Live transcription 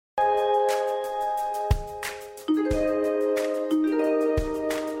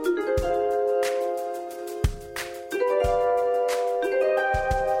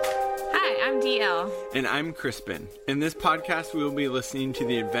And I'm Crispin. In this podcast, we will be listening to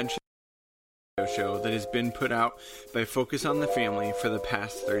the Adventure show that has been put out by Focus on the Family for the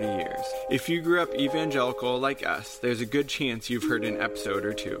past 30 years. If you grew up evangelical like us, there's a good chance you've heard an episode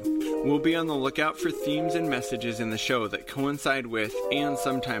or two. We'll be on the lookout for themes and messages in the show that coincide with and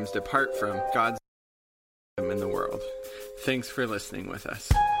sometimes depart from God's in the world. Thanks for listening with us.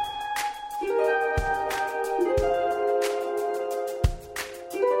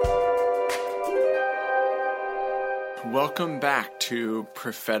 Welcome back to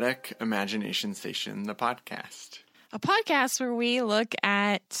Prophetic Imagination Station, the podcast. A podcast where we look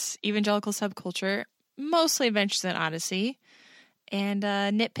at evangelical subculture, mostly Adventures in Odyssey, and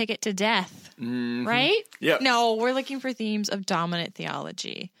nitpick it to death, right? Yeah. No, we're looking for themes of dominant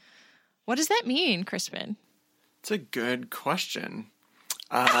theology. What does that mean, Crispin? It's a good question.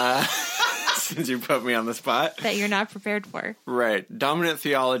 Since you put me on the spot. That you're not prepared for. Right. Dominant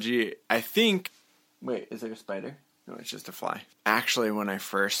theology, I think... Wait, is there a spider? No, it's just a fly. Actually, when I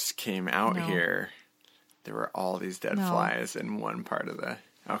first came out here, there were all these dead flies in one part of the...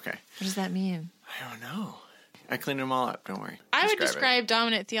 Okay. What does that mean? I don't know. I cleaned them all up. Don't worry. I would describe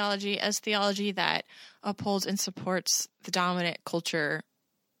dominant theology as theology that upholds and supports the dominant culture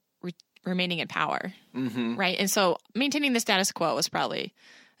remaining in power. Mm-hmm. Right? And so maintaining the status quo is probably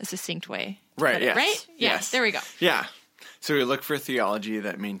a succinct way. Right, yes. Right? Yes. There we go. Yeah. So we look for theology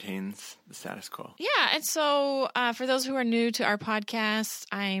that maintains the status quo. Yeah, and so for those who are new to our podcast,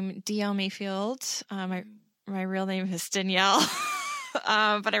 I'm DL Mayfield. My real name is Danielle,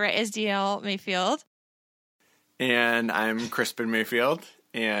 but I write as DL Mayfield. And I'm Crispin Mayfield,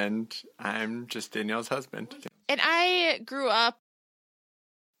 and I'm just Danielle's husband. And I grew up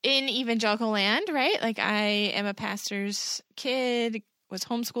in evangelical land, right? Like I am a pastor's kid, was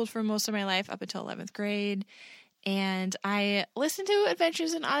homeschooled for most of my life up until 11th grade. And I listened to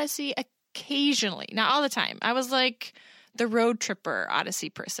Adventures in Odyssey occasionally, not all the time. I was like the road tripper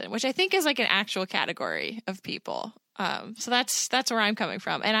Odyssey person, which I think is like an actual category of people. So that's where I'm coming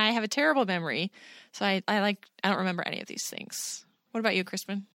from. And I have a terrible memory. So I don't remember any of these things. What about you,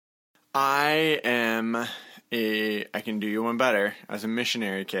 Crispin? I can do you one better. I was a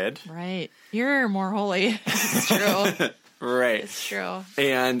missionary kid. Right. You're more holy. It's true. Right. It's true.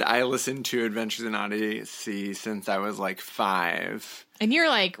 And I listened to Adventures in Odyssey since I was like 5. And you're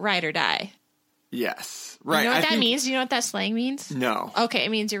like ride or die. Yes. Right. You know what that means? Do you know what that slang means? No. Okay. It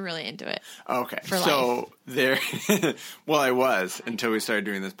means you're really into it. Okay. For so life. Well, I was until we started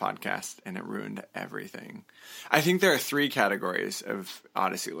doing this podcast and it ruined everything. I think there are 3 categories of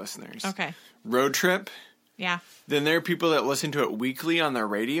Odyssey listeners. Okay. Road trip. Yeah. Then there are people that listen to it weekly on their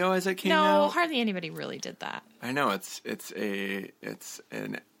radio as it came out. No, hardly anybody really did that. I know it's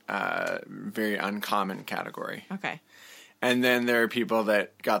an very uncommon category. Okay. And then there are people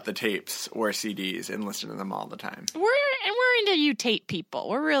that got the tapes or CDs and listen to them all the time. We're into you tape people.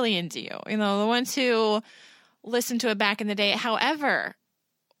 We're really into you. You know, the ones who listened to it back in the day. However,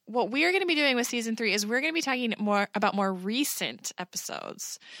 what we're going to be doing with season 3 is we're going to be talking about more recent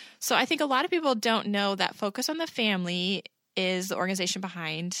episodes. So I think a lot of people don't know that Focus on the Family is the organization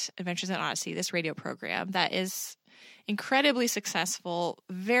behind Adventures in Odyssey, this radio program that is incredibly successful,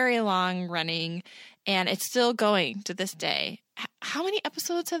 very long running, and it's still going to this day. How many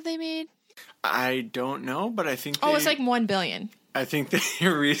episodes have they made? I don't know, but I think it's like 1 billion. I think they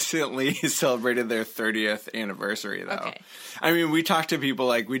recently celebrated their 30th anniversary, though. Okay. I mean, we talk to people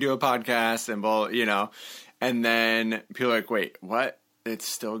like we do a podcast and, and then people are like, wait, what? It's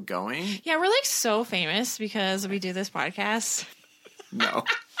still going? Yeah, we're like so famous because we do this podcast. No,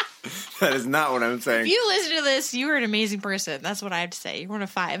 that is not what I'm saying. If you listen to this, you are an amazing person. That's what I have to say. You're one of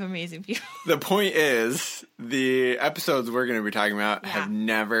 5 amazing people. The point is, the episodes we're going to be talking about have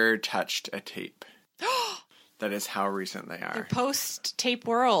never touched a tape. That is how recent they are. They're post-tape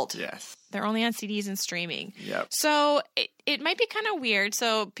world. Yes. They're only on CDs and streaming. Yep. So it might be kind of weird.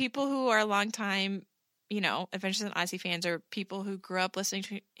 So people who are long-time, Adventures in Odyssey fans or people who grew up listening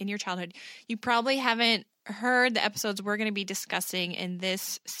to in your childhood, you probably haven't heard the episodes we're going to be discussing in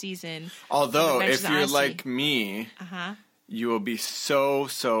this season. Although, if you're like me, you will be so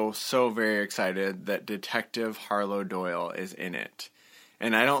very excited that Detective Harlow Doyle is in it.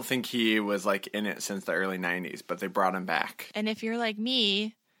 And I don't think he was like in it since the early 90s, but they brought him back. And if you're like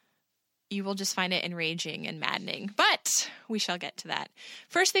me, you will just find it enraging and maddening. But we shall get to that.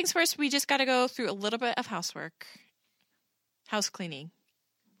 First things first, we just got to go through a little bit of housework. House cleaning.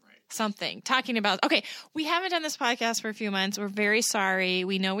 Right. Something. Talking about... Okay, we haven't done this podcast for a few months. We're very sorry.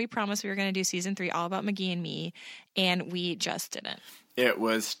 We know we promised we were going to do season 3 all about McGee and me, and we just didn't. It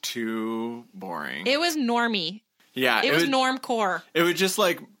was too boring. It was normie. Yeah. It was normcore. It was just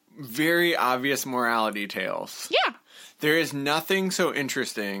like very obvious morality tales. Yeah. There is nothing so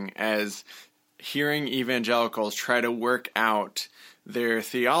interesting as hearing evangelicals try to work out their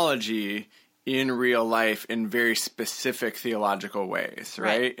theology in real life in very specific theological ways,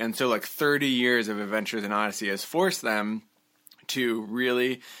 right? And so 30 years of Adventures in Odyssey has forced them to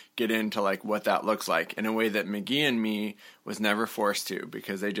really get into what that looks like in a way that McGee and Me was never forced to,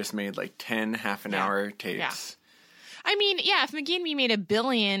 because they just made 10 half an hour tapes. Yeah. I mean, yeah, if McGee and Me made 1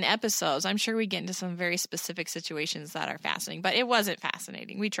 billion episodes, I'm sure we get into some very specific situations that are fascinating, but it wasn't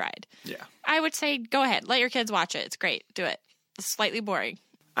fascinating. We tried. Yeah. I would say go ahead. Let your kids watch it. It's great. Do it. It's slightly boring.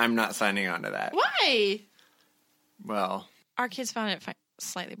 I'm not signing on to that. Why? Well, our kids found it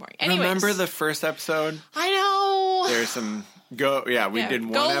slightly boring. Anyways, remember the first episode? I know. There's some we did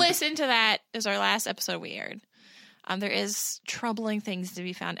one. Go listen to that. It was our last episode we aired. There is troubling things to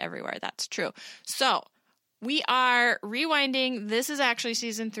be found everywhere. That's true. So we are rewinding. This is actually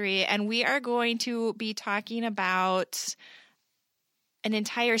season 3, and we are going to be talking about an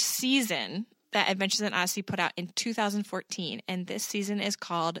entire season that Adventures in Odyssey put out in 2014, and this season is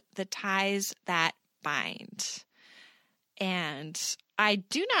called The Ties That Bind. And I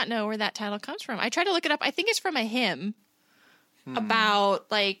do not know where that title comes from. I tried to look it up. I think it's from a hymn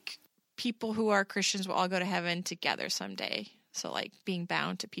about people who are Christians will all go to heaven together someday. So being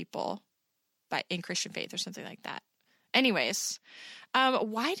bound to people in Christian faith or something like that. Anyways,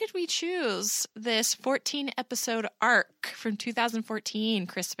 why did we choose this 14-episode arc from 2014,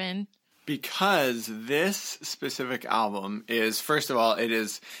 Crispin? Because this specific album is, first of all, I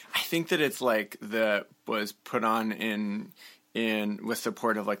think that it's was put on in with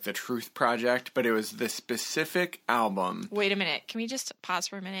support of the Truth Project, but it was the specific album. Wait a minute. Can we just pause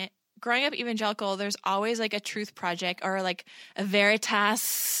for a minute? Growing up evangelical, there's always a Truth Project or a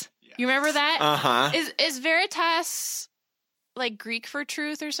Veritas. Yes. You remember that? Uh-huh. Is Veritas Greek for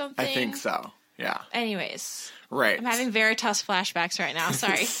truth or something? I think so. Yeah. Anyways. Right. I'm having Veritas flashbacks right now.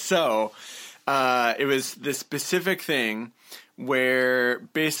 Sorry. So, it was this specific thing where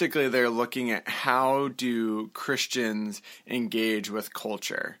basically they're looking at how do Christians engage with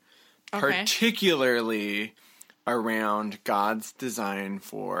culture, particularly around God's design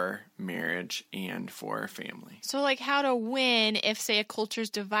for marriage and for family. So, how to win if, say, a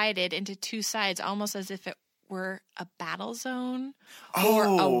culture's divided into two sides, almost as if it were a battle zone or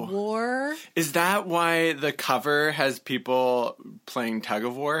a war. Is that why the cover has people playing tug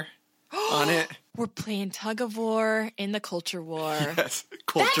of war on it? We're playing tug of war in the culture war. Yes,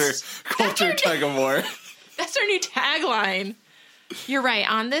 culture tug of war. That's our new tagline. You're right.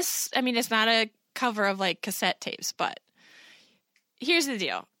 On this, I mean, it's not a cover of cassette tapes, but here's the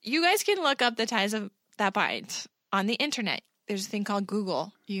deal. You guys can look up The Ties That Bind on the internet. There's a thing called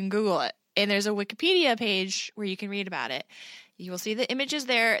Google. You can Google it. And there's a Wikipedia page where you can read about it. You will see the images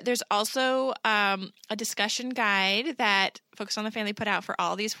there. There's also a discussion guide that Focus on the Family put out for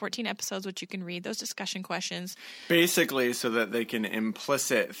all these 14 episodes, which you can read those discussion questions. Basically, so that they can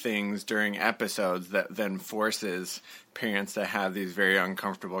implicit things during episodes that then forces parents to have these very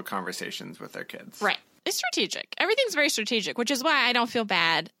uncomfortable conversations with their kids. Right. It's strategic. Everything's very strategic, which is why I don't feel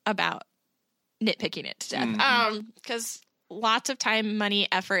bad about nitpicking it to death. Because lots of time, money,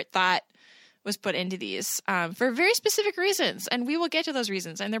 effort, thought was put into these for very specific reasons. And we will get to those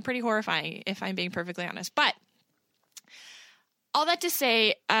reasons. And they're pretty horrifying, if I'm being perfectly honest. But all that to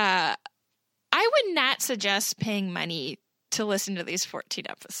say, I would not suggest paying money to listen to these 14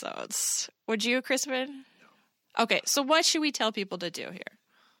 episodes. Would you, Crispin? No. Okay, so what should we tell people to do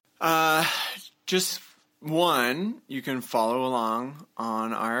here? Just one, you can follow along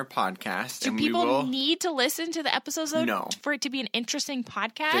on our podcast. Do people need to listen to the episodes No. for it to be an interesting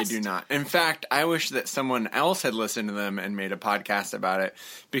podcast? They do not. In fact, I wish that someone else had listened to them and made a podcast about it,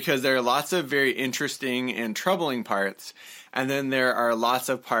 because there are lots of very interesting and troubling parts, and then there are lots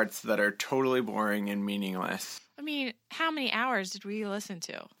of parts that are totally boring and meaningless. I mean, how many hours did we listen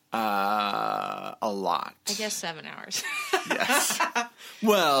to? A lot. I guess 7 hours. Yes.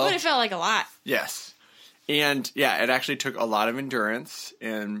 Well, but it felt like a lot. Yes. And yeah, it actually took a lot of endurance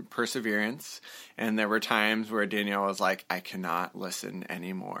and perseverance. And there were times where Danielle was like, I cannot listen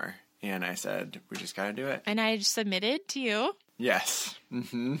anymore. And I said, we just got to do it. And I submitted to you. Yes.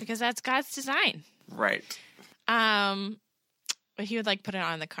 Mm-hmm. Because that's God's design. Right. But he would put it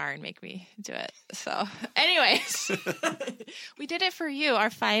on in the car and make me do it. So anyways, we did it for you, our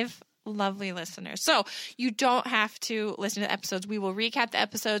 5 lovely listeners. So you don't have to listen to the episodes. We will recap the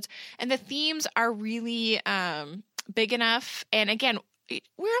episodes, and the themes are really big enough. And again, we're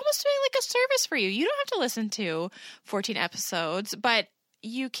almost doing a service for you. You don't have to listen to 14 episodes, but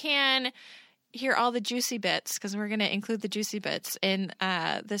you can hear all the juicy bits, because we're going to include the juicy bits in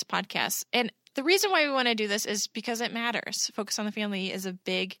this podcast. And the reason why we want to do this is because it matters. Focus on the Family is a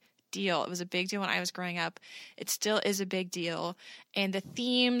big deal. It was a big deal when I was growing up. It still is a big deal. And the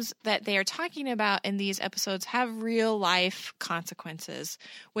themes that they are talking about in these episodes have real life consequences,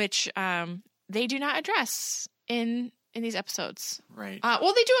 which they do not address in these episodes. Right.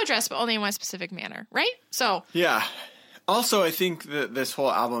 Well, they do address, but only in one specific manner, right? So yeah. Also, I think that this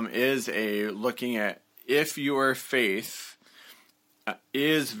whole album is looking at if your faith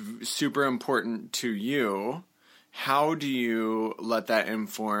is super important to you, how do you let that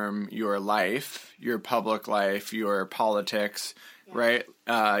inform your life, your public life, your politics, right?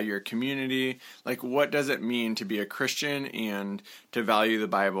 Your community? Like, what does it mean to be a Christian and to value the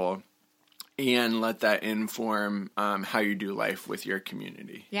Bible and let that inform how you do life with your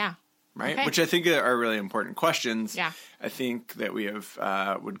community? Yeah. Right? Okay. Which I think are really important questions. Yeah. I think that we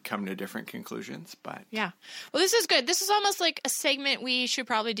have would come to different conclusions, but yeah. Well, this is good. This is almost like a segment we should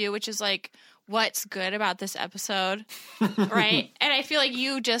probably do, which is like, what's good about this episode, right? And I feel like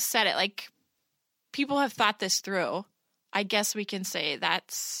you just said it. Like, people have thought this through. I guess we can say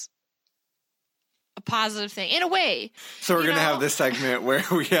that's a positive thing in a way. So we're going to have this segment where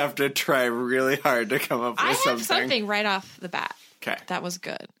we have to try really hard to come up with something. I have something right off the bat. Okay. That was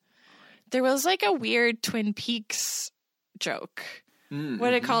good. There was like a weird Twin Peaks joke.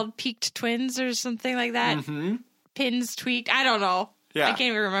 What it called? Peaked Twins or something like that? Mm-hmm. Pins tweaked. I don't know. Yeah. I can't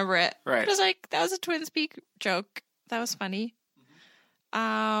even remember it. Right. It was like, that was a Twin Peaks joke. That was funny.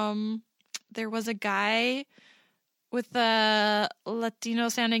 There was a guy with a Latino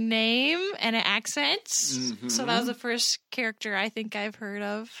sounding name and an accent. Mm-hmm. So that was the first character I think I've heard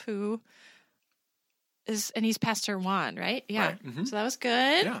of who is, and he's Pastor Juan, right? Yeah. Right. Mm-hmm. So that was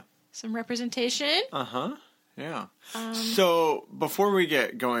good. Yeah. Some representation. Uh-huh. Yeah. So before we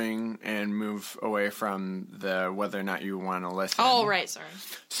get going and move away from the whether or not you want to listen. Oh, right. Sorry.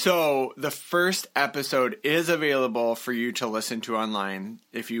 So the first episode is available for you to listen to online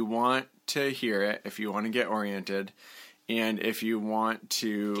if you want to hear it, if you want to get oriented, and if you want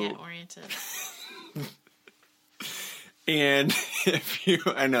to get oriented. And if you,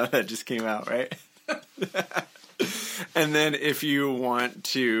 I know that just came out, right? And then if you want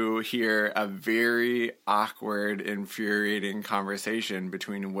to hear a very awkward, infuriating conversation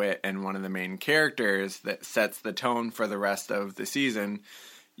between Whit and one of the main characters that sets the tone for the rest of the season,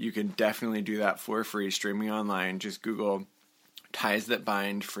 you can definitely do that for free streaming online. Just Google Ties That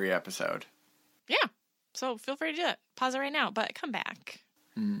Bind free episode. Yeah. So feel free to do that. Pause it right now, but come back.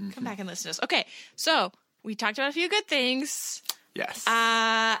 Mm-hmm. Come back and listen to us. Okay. So we talked about a few good things. Yes.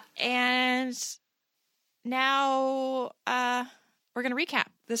 And now we're going to recap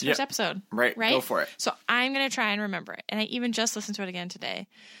this first episode. Right. Go for it. So I'm going to try and remember it. And I even just listened to it again today.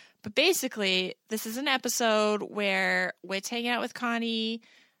 But basically, this is an episode where Whit's hanging out with Connie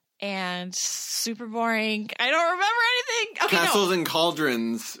and super boring. I don't remember anything. Okay, Castles and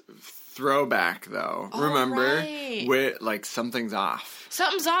Cauldrons throwback, though. Oh, remember? Right. Whit, like, something's off.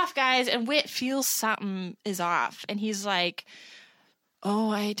 Something's off, guys. And Whit feels something is off. And he's like,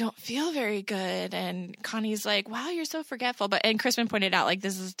 oh, I don't feel very good. And Connie's like, wow, you're so forgetful. And Crispin pointed out, like,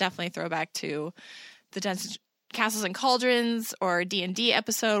 this is definitely a throwback to the Castles and Cauldrons or D&D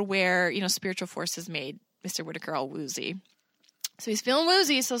episode where, spiritual forces made Mr. Whittaker all woozy. So he's feeling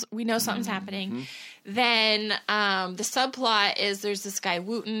woozy, so we know something's happening. Then the subplot is there's this guy,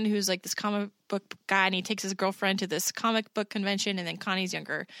 Wooten, who's like this comic book guy, and he takes his girlfriend to this comic book convention, and then Connie's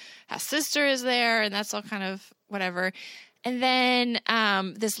younger half-sister is there, and that's all kind of whatever. And then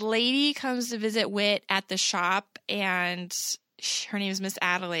this lady comes to visit Whit at the shop, and her name is Miss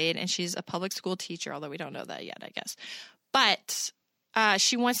Adelaide, and she's a public school teacher, although we don't know that yet, I guess. But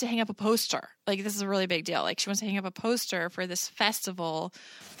she wants to hang up a poster. Like, this is a really big deal. Like, she wants to hang up a poster for this festival.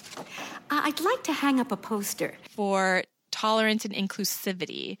 I'd like to hang up a poster. For tolerance and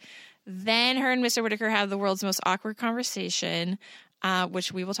inclusivity. Then her and Mr. Whittaker have the world's most awkward conversation,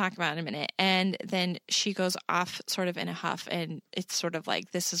 which we will talk about in a minute. And then she goes off sort of in a huff, and it's sort of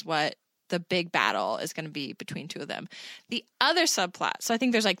like, this is what the big battle is going to be between two of them. The other subplot, so I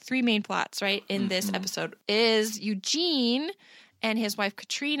think there's like three main plots, right, in this episode, is Eugene and his wife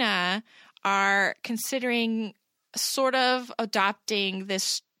Katrina are considering sort of adopting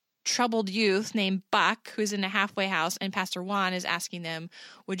this troubled youth named Buck, who's in a halfway house, and Pastor Juan is asking them,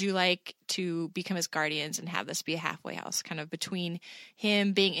 would you like to become his guardians and have this be a halfway house, kind of between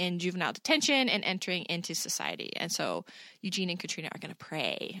him being in juvenile detention and entering into society. And so Eugene and Katrina are going to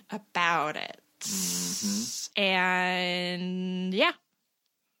pray about it. And yeah,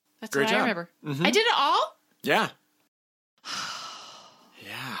 that's Great what job. I remember. I did it all? Yeah.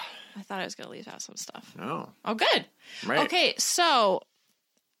 Yeah. I thought I was going to leave out some stuff. No. Oh, good. Right. Okay, so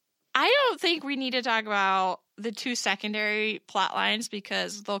I don't think we need to talk about the 2 secondary plot lines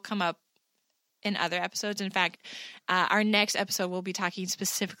because they'll come up in other episodes. In fact, our next episode will be talking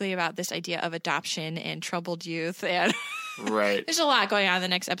specifically about this idea of adoption and troubled youth. And Right. there's a lot going on in the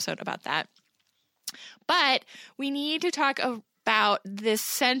next episode about that. But we need to talk about this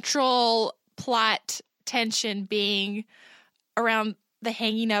central plot tension being around the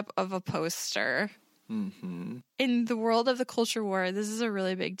hanging up of a poster. Mm-hmm. In the world of the culture war, this is a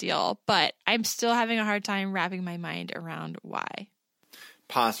really big deal, but I'm still having a hard time wrapping my mind around why.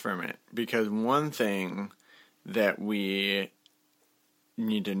 Pause for a minute, because one thing that we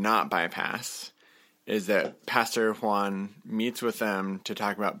need to not bypass is that Pastor Juan meets with them to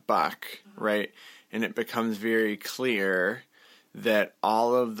talk about Buck, right? And it becomes very clear that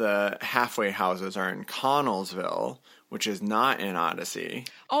all of the halfway houses are in Connellsville, which is not in Odyssey.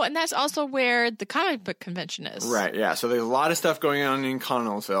 Oh, and that's also where the comic book convention is. Right, yeah. So there's a lot of stuff going on in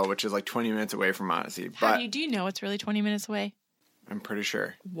Connellsville, which is like 20 minutes away from Odyssey. Do you know it's really 20 minutes away? I'm pretty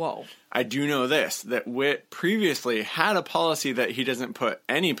sure. Whoa. I do know this, that Whit previously had a policy that he doesn't put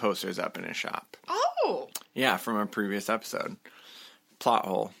any posters up in his shop. Oh. Yeah, from a previous episode. Plot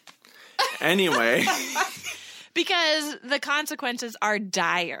hole. Anyway. Because the consequences are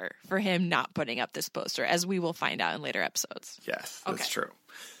dire for him not putting up this poster, as we will find out in later episodes. Yes, that's Okay. true.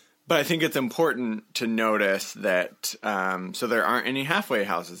 But I think it's important to notice that, so there aren't any halfway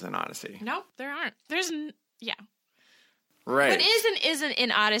houses in Odyssey. No, there aren't. Yeah. Right. What is and isn't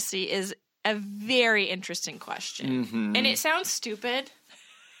in Odyssey is a very interesting question. Mm-hmm. And it sounds stupid,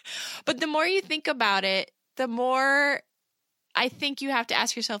 but the more you think about it, the more I think you have to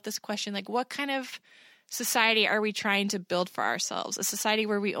ask yourself this question, like, what kind of society are we trying to build for ourselves? A society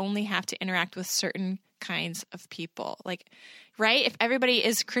where we only have to interact with certain kinds of people. Like, right? If everybody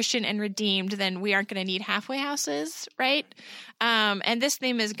is Christian and redeemed, then we aren't going to need halfway houses, right? And this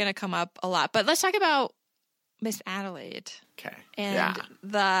theme is going to come up a lot. But let's talk about Miss Adelaide. Okay. And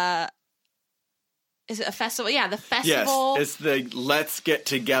is it a festival? Yeah, the festival. Yes, it's the Let's Get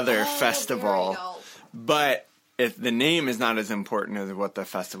Together festival. But the name is not as important as what the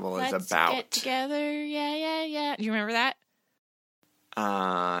festival is about. Let's Get Together. Yeah. Do you remember that?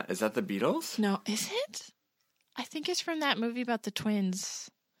 Is that the Beatles? No, is it? I think it's from that movie about the twins.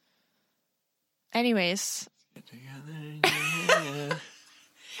 Anyways. Get together, yeah.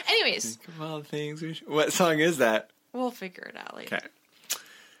 Anyways. Think of all the things what song is that? We'll figure it out later. Okay.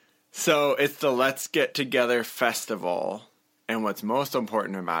 So it's the Let's Get Together festival. And what's most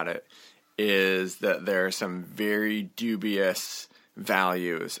important about it is that there are some very dubious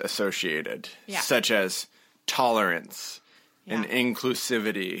values associated, such as tolerance and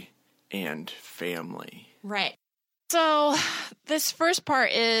inclusivity and family. Right. So this first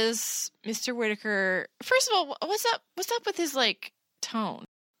part Mr. Whittaker. First of all, what's up with his like tone?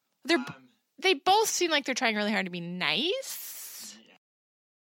 They both seem like they're trying really hard to be nice.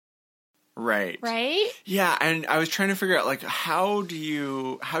 Right. Right? Yeah, and I was trying to figure out like how do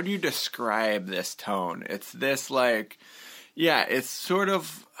you describe this tone? It's this like it's sort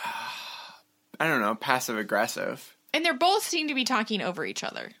of I don't know, passive aggressive. And they're both seem to be talking over each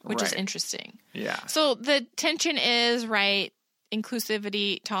other, which is interesting. Yeah. So the tension is, right,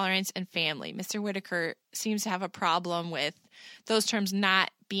 inclusivity, tolerance, and family. Mr. Whittaker seems to have a problem with those terms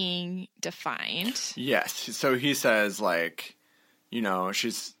not being defined. Yes. So he says, like, you know,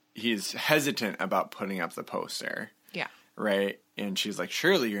 he's hesitant about putting up the poster. Yeah. Right? And she's like,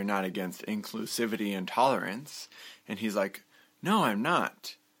 surely you're not against inclusivity and tolerance. And he's like, no, I'm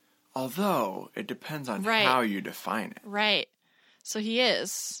not. Although it depends on how you define it. Right. So he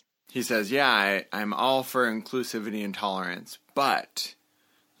is. He says, yeah, I'm all for inclusivity and tolerance, but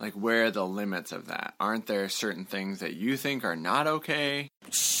like, where are the limits of that? Aren't there certain things that you think are not okay?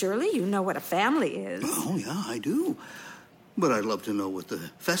 Surely you know what a family is. Oh, yeah, I do. But I'd love to know what the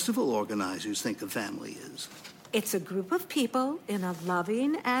festival organizers think a family is. It's a group of people in a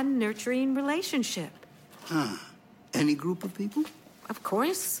loving and nurturing relationship. Any group of people? Of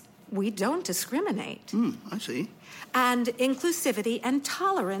course, we don't discriminate. I see. And inclusivity and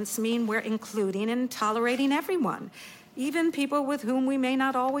tolerance mean we're including and tolerating everyone, even people with whom we may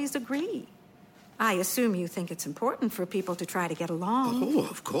not always agree. I assume you think it's important for people to try to get along. Oh,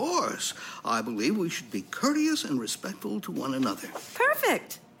 of course. I believe we should be courteous and respectful to one another.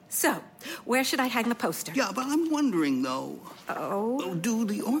 Perfect. So, where should I hang the poster? Yeah, but I'm wondering, though. Oh? Do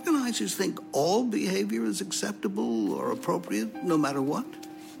the organizers think all behavior is acceptable or appropriate, no matter what?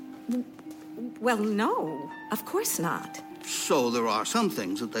 Well, no, of course not. So there are some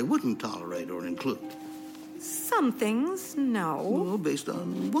things that they wouldn't tolerate or include. Some things, no. Well, based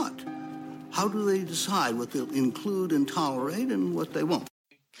on what? How do they decide what they'll include and tolerate and what they won't?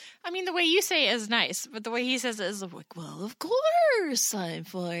 I mean, the way you say it is nice, but the way he says it is like, well, of course I'm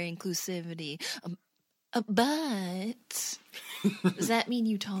for inclusivity. But does that mean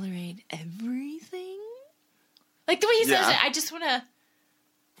you tolerate everything? Like the way he says it, I just want to...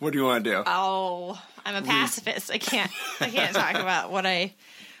 What do you want to do? Oh, I'm a pacifist. I can't talk about what I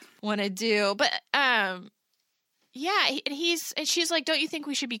want to do. But yeah, and she's like, don't you think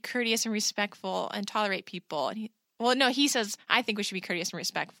we should be courteous and respectful and tolerate people? And he says, I think we should be courteous and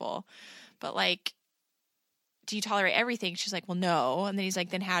respectful. But like, do you tolerate everything? She's like, well, no. And then he's like,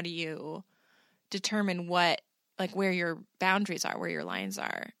 then how do you determine where your boundaries are, where your lines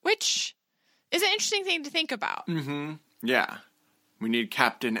are? Which is an interesting thing to think about. Mm-hmm. Yeah. We need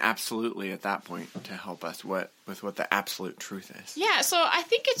Captain Absolutely at that point to help us with what the absolute truth is. Yeah, so I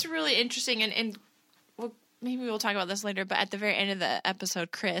think it's really interesting, and maybe we'll talk about this later, but at the very end of the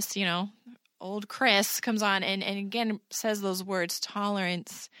episode, Chris, old Chris comes on and again says those words,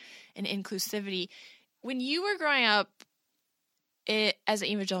 tolerance and inclusivity. When you were growing up as an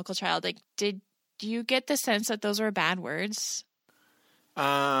evangelical child, like, do you get the sense that those were bad words?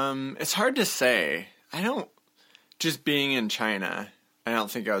 It's hard to say. Just being in China, I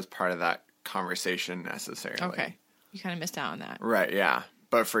don't think I was part of that conversation necessarily. Okay. You kind of missed out on that. Right, yeah.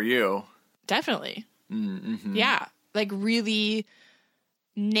 But for you... Definitely. Mm-hmm. Yeah. Like really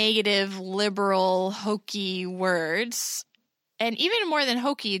negative, liberal, hokey words. And even more than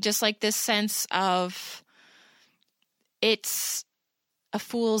hokey, just like this sense of it's a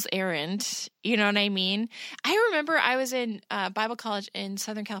fool's errand. You know what I mean? I remember I was in Bible college in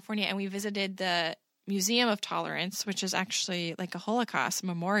Southern California and we visited the Museum of Tolerance, which is actually like a Holocaust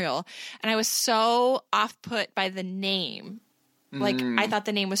memorial. And I was so off-put by the name. Like, I thought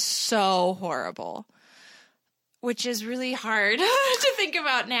the name was so horrible, which is really hard to think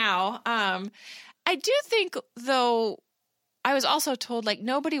about now. I do think, though, I was also told, like,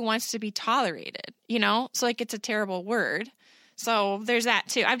 nobody wants to be tolerated, So, like, it's a terrible word. So there's that,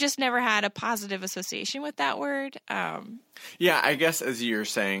 too. I've just never had a positive association with that word. Yeah, I guess as you're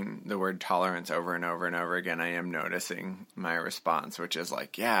saying the word tolerance over and over and over again, I am noticing my response, which is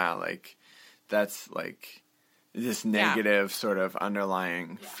like, yeah, like, that's like this negative sort of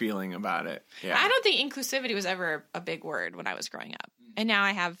underlying feeling about it. Yeah. I don't think inclusivity was ever a big word when I was growing up. And now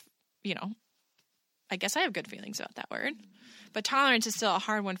I have, I guess I have good feelings about that word. But tolerance is still a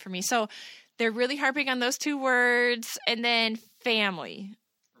hard one for me. So they're really harping on those two words. And then family.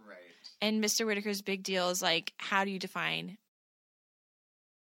 Right. And Mr. Whitaker's big deal is like, how do you define?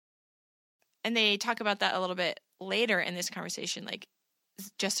 And they talk about that a little bit later in this conversation, like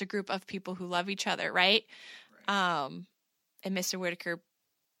just a group of people who love each other, right? And Mr. Whitaker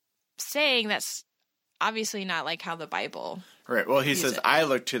saying that's obviously not like how the Bible. Right. Well, he says, I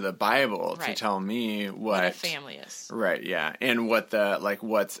look to the Bible to tell me what a family is. Right. Yeah. And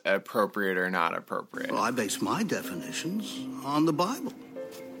what's appropriate or not appropriate. Well, I base my definitions on the Bible.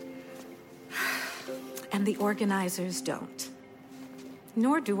 And the organizers don't.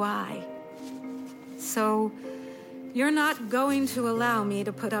 Nor do I. So, you're not going to allow me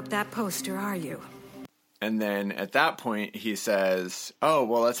to put up that poster, are you? And then at that point, he says, oh,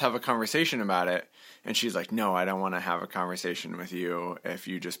 well, let's have a conversation about it. And she's like, no, I don't want to have a conversation with you if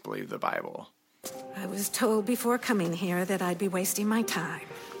you just believe the Bible. I was told before coming here that I'd be wasting my time.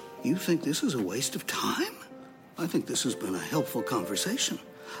 You think this is a waste of time? I think this has been a helpful conversation.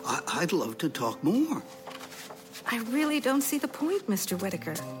 I'd love to talk more. I really don't see the point, Mr.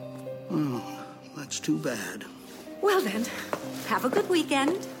 Whitaker. Oh, that's too bad. Well then, have a good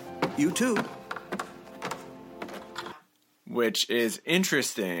weekend. You too. Which is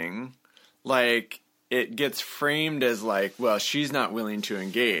interesting. Like, it gets framed as like, well, she's not willing to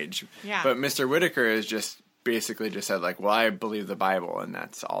engage. Yeah. But Mr. Whitaker is just basically just said like, well, I believe the Bible and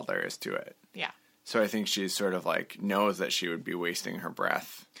that's all there is to it. Yeah. So I think she's sort of like knows that she would be wasting her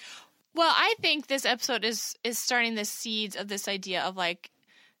breath. Well, I think this episode is starting the seeds of this idea of like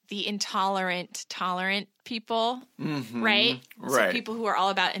the intolerant, tolerant people, right? Right. So people who are all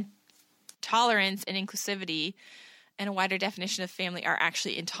about tolerance and inclusivity and a wider definition of family are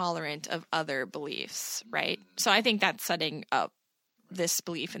actually intolerant of other beliefs, right? So I think that's setting up this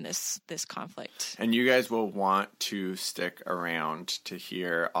belief in this conflict. And you guys will want to stick around to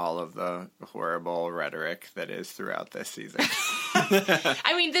hear all of the horrible rhetoric that is throughout this season.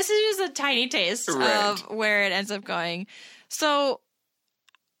 I mean, this is just a tiny taste of where it ends up going. So,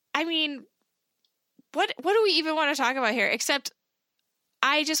 I mean, what do we even want to talk about here? Except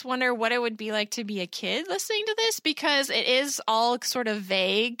I just wonder what it would be like to be a kid listening to this, because it is all sort of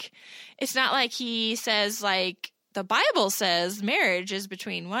vague. It's not like he says, like, the Bible says marriage is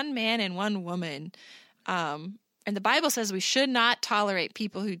between one man and one woman. And the Bible says we should not tolerate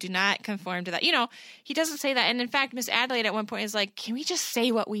people who do not conform to that. You know, he doesn't say that. And in fact, Miss Adelaide at one point is like, can we just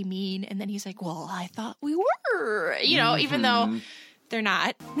say what we mean? And then he's like, well, I thought we were, you know, even though they're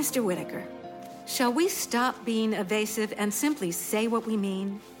not. Mr. Whitaker, shall we stop being evasive and simply say what we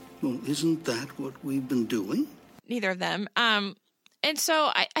mean? Well, isn't that what we've been doing? Neither of them. And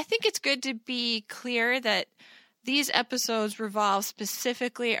so I think it's good to be clear that these episodes revolve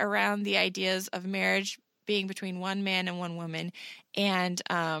specifically around the ideas of marriage being between one man and one woman, and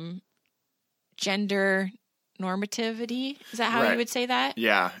gender normativity. Is that how you would say that?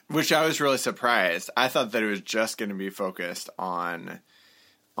 Yeah, which I was really surprised. I thought that it was just going to be focused on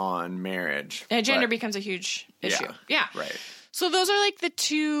marriage. And gender becomes a huge issue. Yeah. Right. So those are like the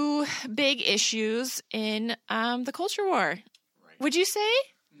two big issues in the culture war. Right. Would you say?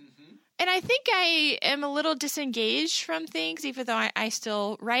 Mm-hmm. And I think I am a little disengaged from things, even though I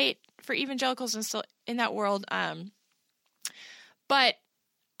still write for evangelicals and still in that world. But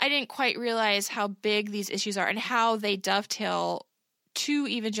I didn't quite realize how big these issues are and how they dovetail to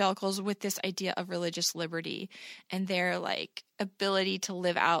evangelicals with this idea of religious liberty and their like ability to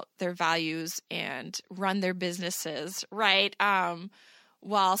live out their values and run their businesses, right?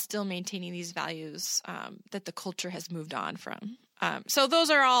 While still maintaining these values that the culture has moved on from. So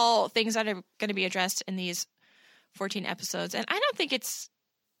those are all things that are going to be addressed in these 14 episodes. And I don't think it's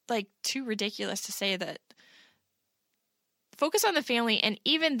like too ridiculous to say that Focus on the Family and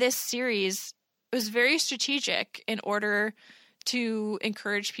even this series was very strategic in order to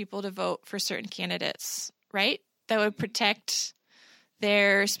encourage people to vote for certain candidates, right? That would protect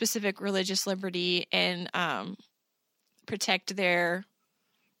their specific religious liberty and protect their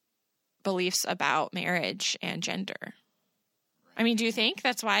beliefs about marriage and gender. I mean, do you think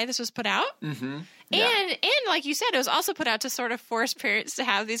that's why this was put out? Mm-hmm. Yeah. And like you said, it was also put out to sort of force parents to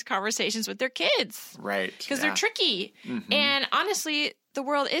have these conversations with their kids. Right. Because they're tricky. Mm-hmm. And honestly, the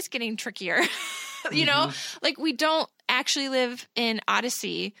world is getting trickier. You know, like we don't actually live in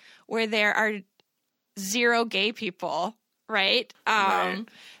Odyssey where there are 0 gay people, right? Right.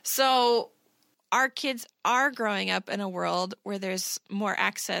 So our kids are growing up in a world where there's more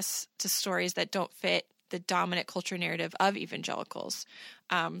access to stories that don't fit the dominant culture narrative of evangelicals.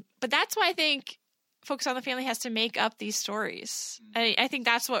 But that's why I think Focus on the Family has to make up these stories. I think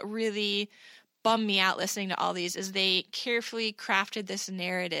that's what really bummed me out listening to all these is they carefully crafted this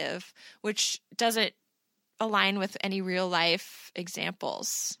narrative, which doesn't align with any real life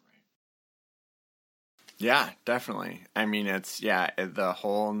examples. Yeah, definitely. I mean, the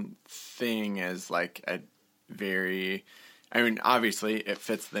whole thing is like obviously it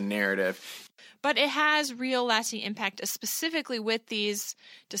fits the narrative. But it has real lasting impact, specifically with these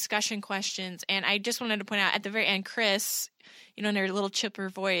discussion questions. And I just wanted to point out at the very end, Chris, you know, in her little chipper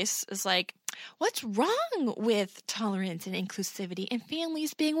voice is like, what's wrong with tolerance and inclusivity and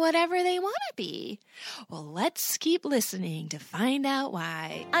families being whatever they want to be? Well, let's keep listening to find out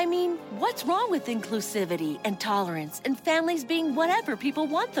why. I mean, what's wrong with inclusivity and tolerance and families being whatever people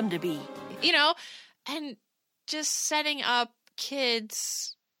want them to be? You know, and just setting up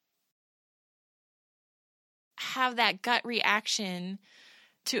kids have that gut reaction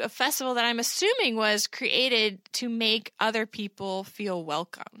to a festival that I'm assuming was created to make other people feel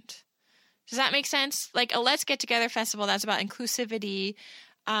welcomed. Does that make sense? Like a Let's Get Together festival that's about inclusivity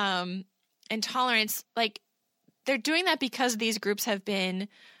and tolerance. Like they're doing that because these groups have been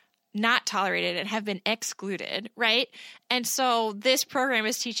not tolerated and have been excluded, right? And so this program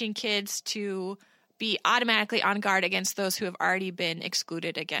is teaching kids to be automatically on guard against those who have already been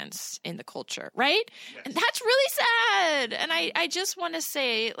excluded against in the culture, right? Yes. And that's really sad. And I just want to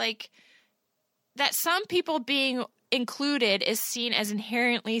say, like, that some people being included is seen as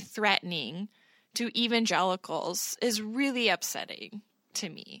inherently threatening to evangelicals is really upsetting to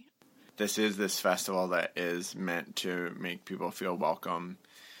me. This is this festival that is meant to make people feel welcome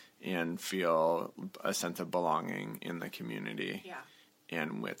and feel a sense of belonging in the community. Yeah.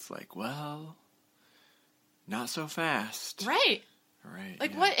 And it's like, well, not so fast. Right. Right.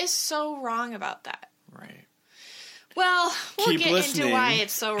 Like, what is so wrong about that? Right. Well, we'll get into why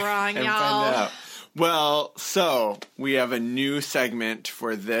it's so wrong, y'all. Find out. Well, so we have a new segment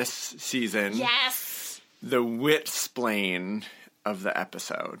for this season. Yes. The wit-splain of the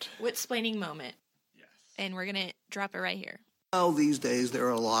episode. Wit-splaining moment. Yes. And we're going to drop it right here. Well, these days there are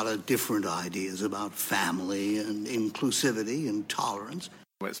a lot of different ideas about family and inclusivity and tolerance.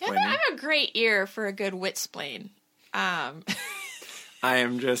 I have a great ear for a good wit-splain. I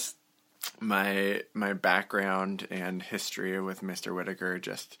am just my background and history with Mr. Whittaker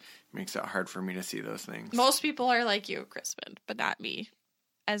just makes it hard for me to see those things. Most people are like you, Crispin, but not me.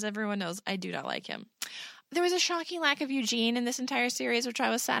 As everyone knows, I do not like him. There was a shocking lack of Eugene in this entire series, which I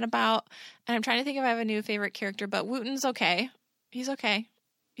was sad about. And I'm trying to think if I have a new favorite character, but Wooten's okay. He's okay.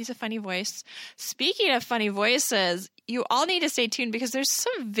 He's a funny voice. Speaking of funny voices, you all need to stay tuned because there's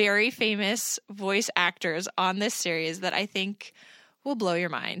some very famous voice actors on this series that I think will blow your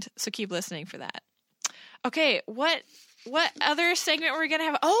mind. So keep listening for that. Okay, what other segment were we going to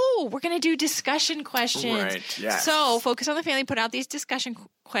have? Oh, we're going to do discussion questions. Right, yes. So Focus on the Family put out these discussion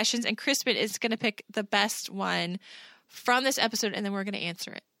questions, and Crispin is going to pick the best one from this episode, and then we're going to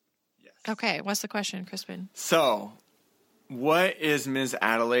answer it. Yes. Okay, what's the question, Crispin? So, what is Ms.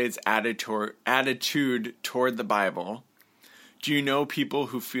 Adelaide's attitude toward the Bible? Do you know people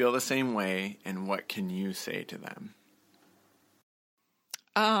who feel the same way, and what can you say to them?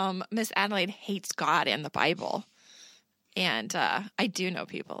 Miss Adelaide hates God and the Bible. And I do know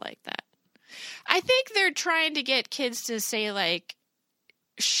people like that. I think they're trying to get kids to say, like,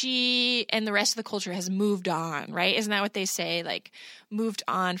 she and the rest of the culture has moved on, right? Isn't that what they say? Like, moved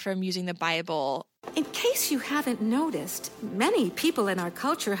on from using the Bible. In case you haven't noticed, many people in our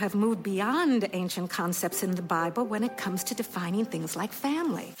culture have moved beyond ancient concepts in the Bible when it comes to defining things like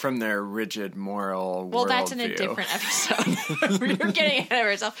family. From their rigid moral Well, that's in worldview. a different episode. We're getting ahead of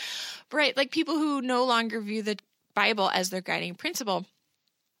ourselves. Right, like people who no longer view the Bible as their guiding principle.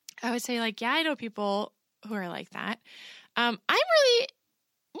 I would say, like, yeah, I know people who are like that. I'm really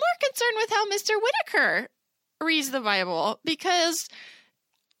more concerned with how Mr. Whittaker reads the Bible, because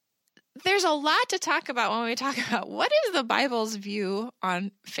there's a lot to talk about when we talk about what is the Bible's view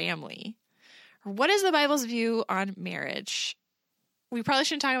on family, or what is the Bible's view on marriage. We probably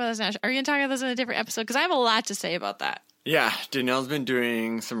shouldn't talk about this now. Are you going to talk about this in a different episode? Because I have a lot to say about that. Yeah, Danielle's been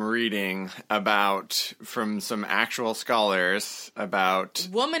doing some reading from some actual scholars about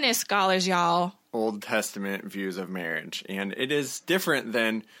Womanist scholars, y'all. Old Testament views of marriage. And it is different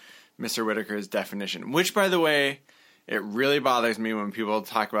than Mr. Whittaker's definition, which, by the way, it really bothers me when people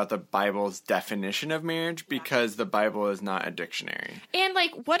talk about the Bible's definition of marriage, because the Bible is not a dictionary. And,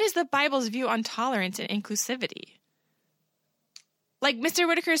 like, what is the Bible's view on tolerance and inclusivity? Like, Mr.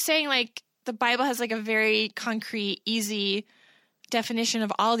 Whittaker is saying, like, the Bible has, like, a very concrete, easy definition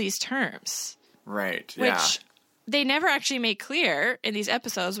of all these terms. Right, which yeah. they never actually make clear in these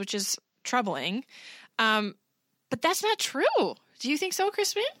episodes, which is troubling. But that's not true. Do you think so,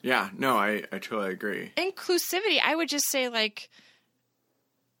 Crispin? Yeah, no, I totally agree. Inclusivity, I would just say, like,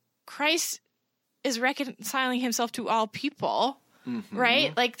 Christ is reconciling himself to all people,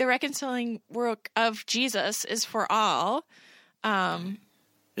 right? Like, the reconciling work of Jesus is for all.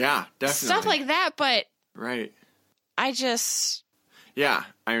 Yeah, definitely. Stuff like that, but right. I just... Yeah,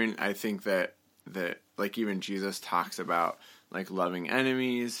 I mean, I think that like, even Jesus talks about, like, loving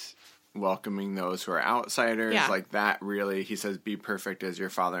enemies, welcoming those who are outsiders, like that really, he says, be perfect as your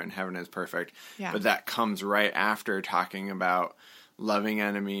Father in heaven is perfect. Yeah. But that comes right after talking about loving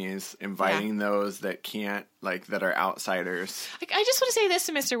enemies, inviting those that can't, like, that are outsiders. Like, I just want to say this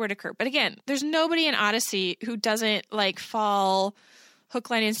to Mr. Whittaker, but again, there's nobody in Odyssey who doesn't, like, fall hook,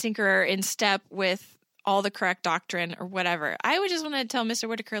 line, and sinker in step with all the correct doctrine or whatever. I would just want to tell Mr.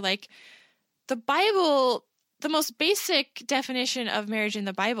 Whittaker, like, the Bible, the most basic definition of marriage in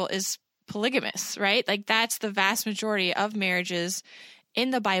the Bible is polygamous, right? Like, that's the vast majority of marriages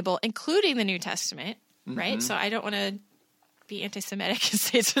in the Bible, including the New Testament, right? So I don't want to be anti-Semitic and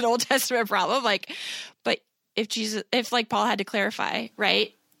say it's an Old Testament problem, like, but if like Paul had to clarify,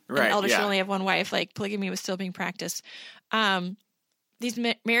 right? And elders should only have one wife, like, polygamy was still being practiced. These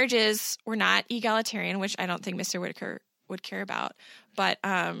marriages were not egalitarian, which I don't think Mr. Whittaker would care about. But,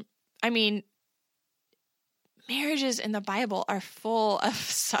 I mean, marriages in the Bible are full of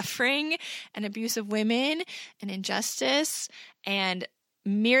suffering and abuse of women and injustice and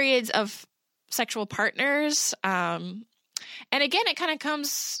myriads of sexual partners. And again, it kind of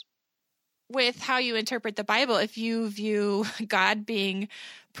comes with how you interpret the Bible. If you view God being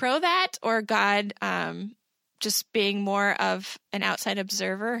pro that, or God just being more of an outside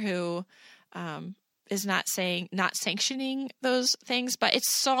observer who is not sanctioning those things. But it's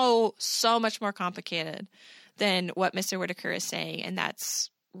so much more complicated than what Mr. Whittaker is saying, and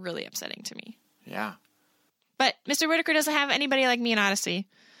that's really upsetting to me. Yeah. But Mr. Whittaker doesn't have anybody like me in Odyssey.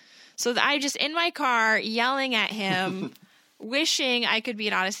 So I just in my car yelling at him, wishing I could be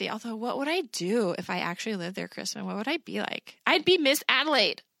in Odyssey. Although, what would I do if I actually lived there, Crispin? What would I be like? I'd be Miss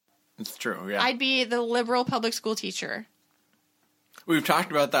Adelaide. It's true, yeah. I'd be the liberal public school teacher. We've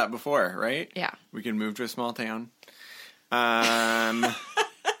talked about that before, right? Yeah. We can move to a small town. I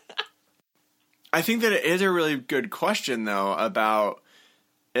think that it is a really good question, though, about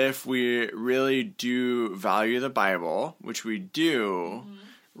if we really do value the Bible, which we do,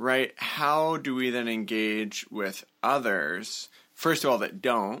 right? How do we then engage with others, first of all, that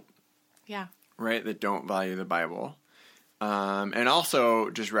don't, Yeah. right? That don't value the Bible. And also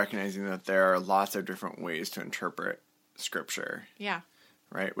just recognizing that there are lots of different ways to interpret Scripture, Yeah.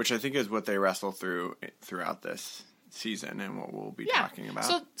 right? Which I think is what they wrestle throughout this season and what we'll be talking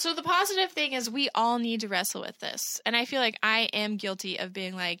about. So the positive thing is we all need to wrestle with this. And I feel like I am guilty of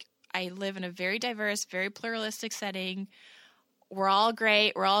being like, I live in a very diverse, very pluralistic setting. We're all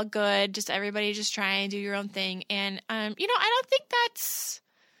great. We're all good. Just everybody just try and do your own thing. And, I don't think that's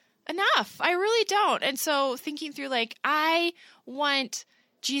enough. I really don't. And so thinking through, like, I want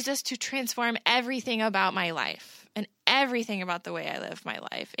Jesus to transform everything about my life and everything about the way I live my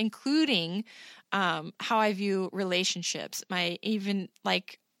life, including how I view relationships, my even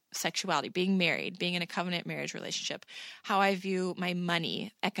like sexuality, being married, being in a covenant marriage relationship, how I view my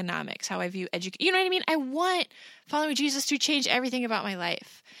money, economics, how I view education. You know what I mean? I want following Jesus to change everything about my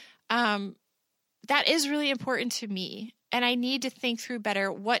life. That is really important to me. And I need to think through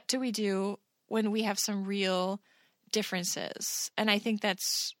better, what do we do when we have some real differences? And I think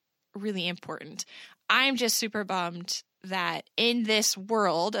that's really important. I'm just super bummed that in this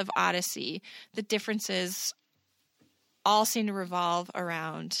world of Odyssey, the differences all seem to revolve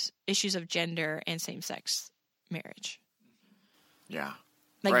around issues of gender and same-sex marriage. Yeah.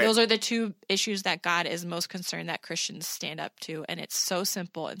 Like, right. Those are the two issues that God is most concerned that Christians stand up to. And it's so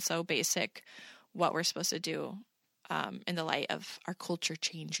simple and so basic what we're supposed to do in the light of our culture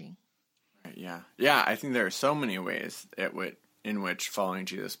changing. Yeah. Yeah, I think there are so many ways in which following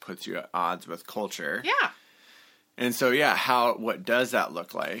Jesus puts you at odds with culture. Yeah. And so, what does that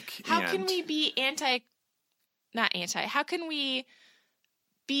look like? How can we be how can we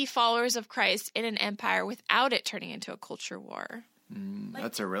be followers of Christ in an empire without it turning into a culture war?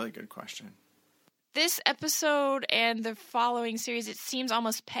 That's a really good question. This episode and the following series, it seems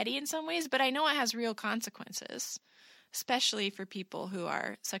almost petty in some ways, but I know it has real consequences, especially for people who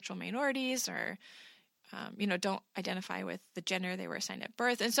are sexual minorities or, don't identify with the gender they were assigned at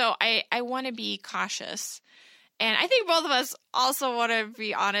birth. And so I want to be cautious. And I think both of us also want to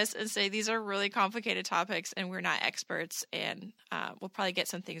be honest and say these are really complicated topics and we're not experts and we'll probably get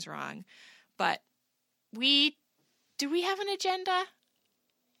some things wrong. But do we have an agenda?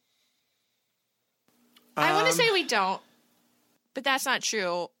 I want to say we don't, but that's not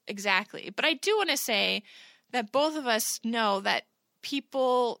true exactly. But I do want to say that both of us know that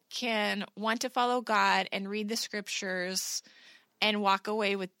people can want to follow God and read the scriptures and walk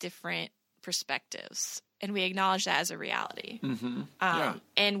away with different perspectives. And we acknowledge that as a reality. Mm-hmm.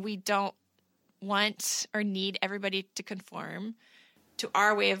 And we don't want or need everybody to conform to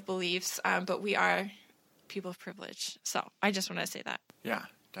our way of beliefs, but we are people of privilege. So I just want to say that. Yeah,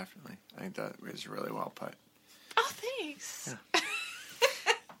 definitely. I think that was really well put. Oh, thanks.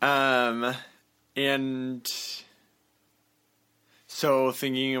 Yeah. And so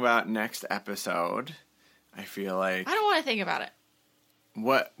thinking about next episode, I feel like I don't want to think about it.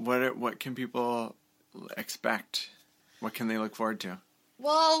 What can people expect? What can they look forward to?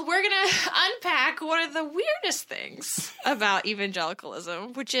 Well, we're going to unpack one of the weirdest things about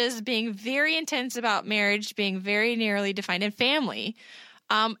evangelicalism, which is being very intense about marriage, being very narrowly defined in family.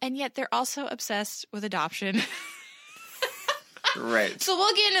 And yet they're also obsessed with adoption. Right. So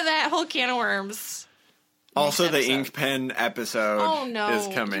we'll get into that whole can of worms. Also, the episode. ink pen episode is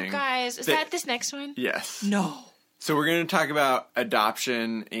coming. You guys, is that this next one? Yes. No. So we're going to talk about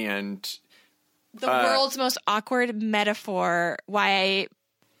adoption and the world's most awkward metaphor. Why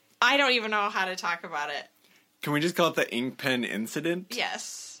I don't even know how to talk about it. Can we just call it the ink pen incident?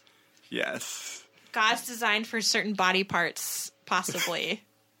 Yes. Yes. God's design for certain body parts, possibly.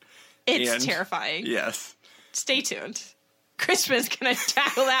 It's terrifying. Yes. Stay tuned. Crispin's going to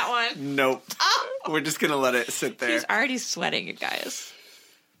tackle that one. Nope. Oh. We're just going to let it sit there. He's already sweating, you guys.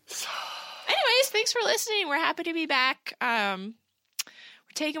 Anyways, thanks for listening. We're happy to be back. We're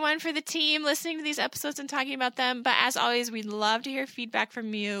taking one for the team, listening to these episodes and talking about them. But as always, we'd love to hear feedback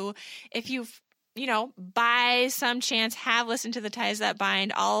from you. If you've, by some chance have listened to The Ties That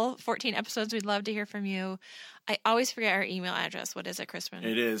Bind, all 14 episodes, we'd love to hear from you. I always forget our email address. What is it, Crispin?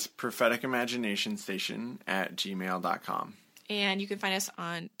 It is propheticimaginationStation@gmail.com. And you can find us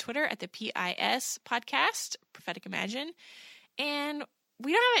on Twitter at the PIS podcast, Prophetic Imagine. And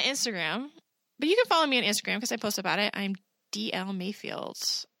we don't have an Instagram, but you can follow me on Instagram because I post about it. I'm DL Mayfield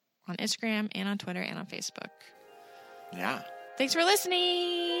on Instagram and on Twitter and on Facebook. Yeah. Thanks for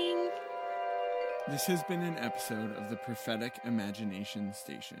listening. This has been an episode of the Prophetic Imagination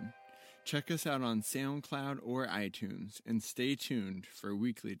Station. Check us out on SoundCloud or iTunes, and stay tuned for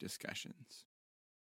weekly discussions.